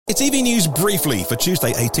It's EV News Briefly for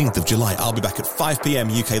Tuesday, 18th of July. I'll be back at 5 p.m.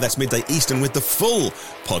 UK. That's midday Eastern with the full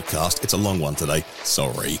podcast. It's a long one today.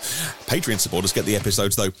 Sorry. Patreon supporters get the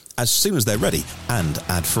episodes, though, as soon as they're ready and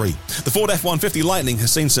ad-free. The Ford F-150 Lightning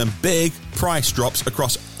has seen some big price drops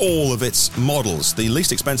across all of its models. The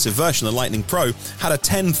least expensive version, the Lightning Pro, had a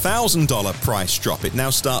 $10,000 price drop. It now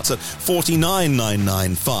starts at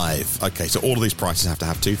 $49,995. Okay, so all of these prices have to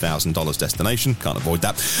have $2,000 destination. Can't avoid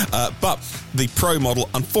that. But the Pro model,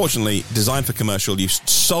 unfortunately, designed for commercial use,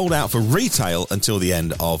 sold out for retail until the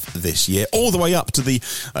end of this year, all the way up to the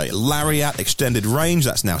Lariat extended range.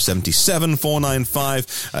 That's now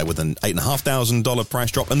 $77,495 with an $8,500 price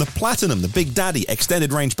drop. And the Platinum, the Big Daddy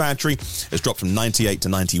extended range battery, has dropped from $98,000 to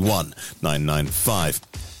 $91,995.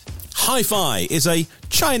 Hi-Fi is a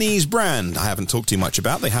Chinese brand I haven't talked too much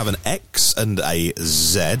about. They have an X and a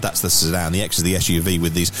Z. That's the sedan. The X is the SUV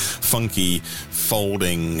with these funky,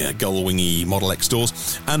 folding, gull-wingy Model X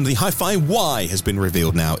doors. And the Hi-Fi Y has been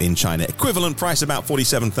revealed now in China. Equivalent price about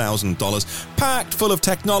 $47,000. Packed full of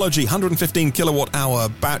technology. 115 kilowatt-hour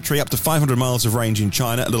battery, up to 500 miles of range in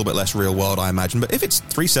China. A little bit less real world, I imagine. But if it's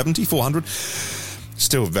 370, 400,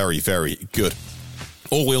 still very, very good.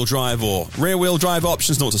 All-wheel drive or rear-wheel drive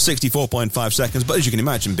options, 0 to 64.5 seconds. But as you can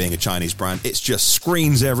imagine, being a Chinese brand, it's just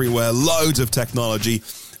screens everywhere, loads of technology,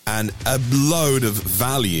 and a load of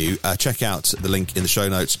value. Check out the link in the show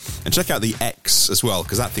notes. And check out the X as well,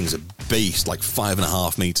 because that thing's a beast, like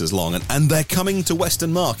 5.5 meters long. And they're coming to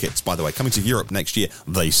Western markets, by the way, coming to Europe next year,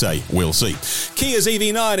 they say. We'll see. Kia's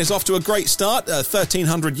EV9 is off to a great start.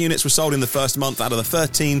 1,300 units were sold in the first month out of the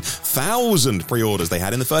 13,000 pre-orders they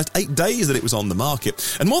had in the first 8 days that it was on the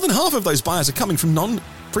market. And more than half of those buyers are coming from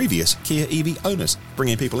non-previous Kia EV owners,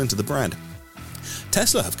 bringing people into the brand.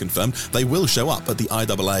 Tesla have confirmed they will show up at the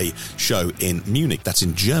IAA show in Munich. That's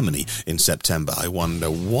in Germany in September. I wonder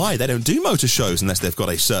why they don't do motor shows unless they've got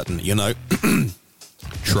a certain,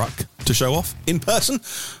 truck to show off in person.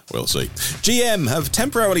 We'll see. GM have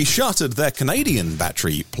temporarily shuttered their Canadian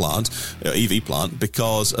battery plant, EV plant,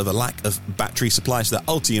 because of a lack of battery supplies to their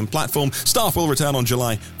Ultium platform. Staff will return on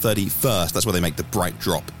July 31st. That's where they make the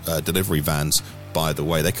BrightDrop delivery vans, by the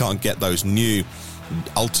way. They can't get those new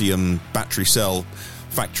Ultium battery cell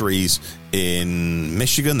factories in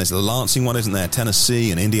Michigan. There's the Lansing one, isn't there?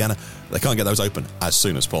 Tennessee and Indiana. They can't get those open as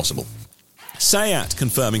soon as possible. SEAT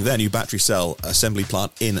confirming their new battery cell assembly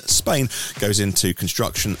plant in Spain goes into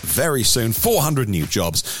construction very soon. 400 new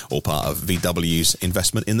jobs, all part of VW's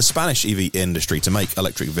investment in the Spanish EV industry to make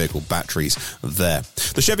electric vehicle batteries there.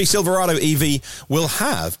 The Chevy Silverado EV will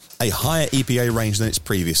have a higher EPA range than it's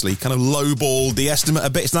previously kind of lowballed the estimate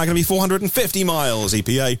a bit. It's now going to be 450 miles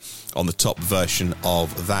EPA on the top version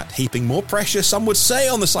of that, heaping more pressure, some would say,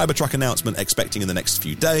 on the Cybertruck announcement expecting in the next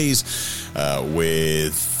few days,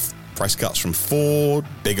 with price cuts from Ford,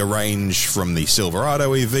 bigger range from the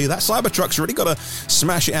Silverado EV. That Cybertruck's really got to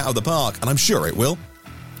smash it out of the park, and I'm sure it will.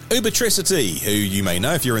 Ubertricity, who you may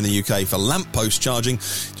know if you're in the UK for lamppost charging,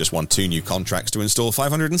 just won 2 new contracts to install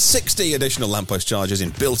 560 additional lamppost chargers in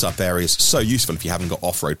built-up areas. So useful if you haven't got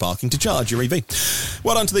off-road parking to charge your EV.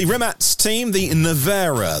 Well done to the Rimac team. The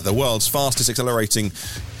Nevera, the world's fastest accelerating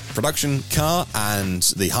production car and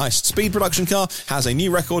the highest speed production car, has a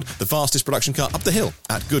new record, the fastest production car up the hill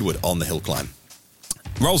at Goodwood on the hill climb.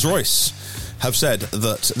 Rolls-Royce have said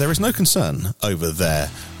that there is no concern over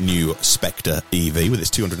their new Spectre EV with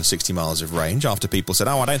its 260 miles of range after people said,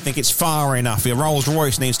 I don't think it's far enough. Your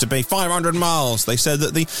Rolls-Royce needs to be 500 miles. They said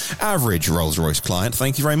that the average Rolls-Royce client,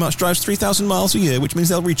 thank you very much, drives 3,000 miles a year, which means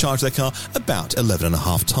they'll recharge their car about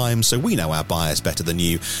 11.5 times. So we know our buyers better than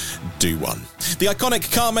you. Do one. The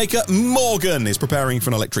iconic car maker Morgan is preparing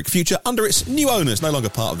for an electric future under its new owners, no longer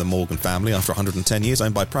part of the Morgan family after 110 years,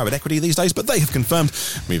 owned by private equity these days, but they have confirmed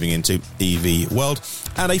moving into EV world.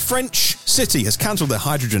 And a French city has cancelled their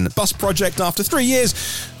hydrogen bus project after 3 years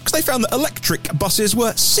because they found that electric buses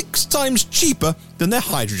were 6 times cheaper than their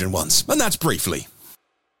hydrogen ones. And that's briefly.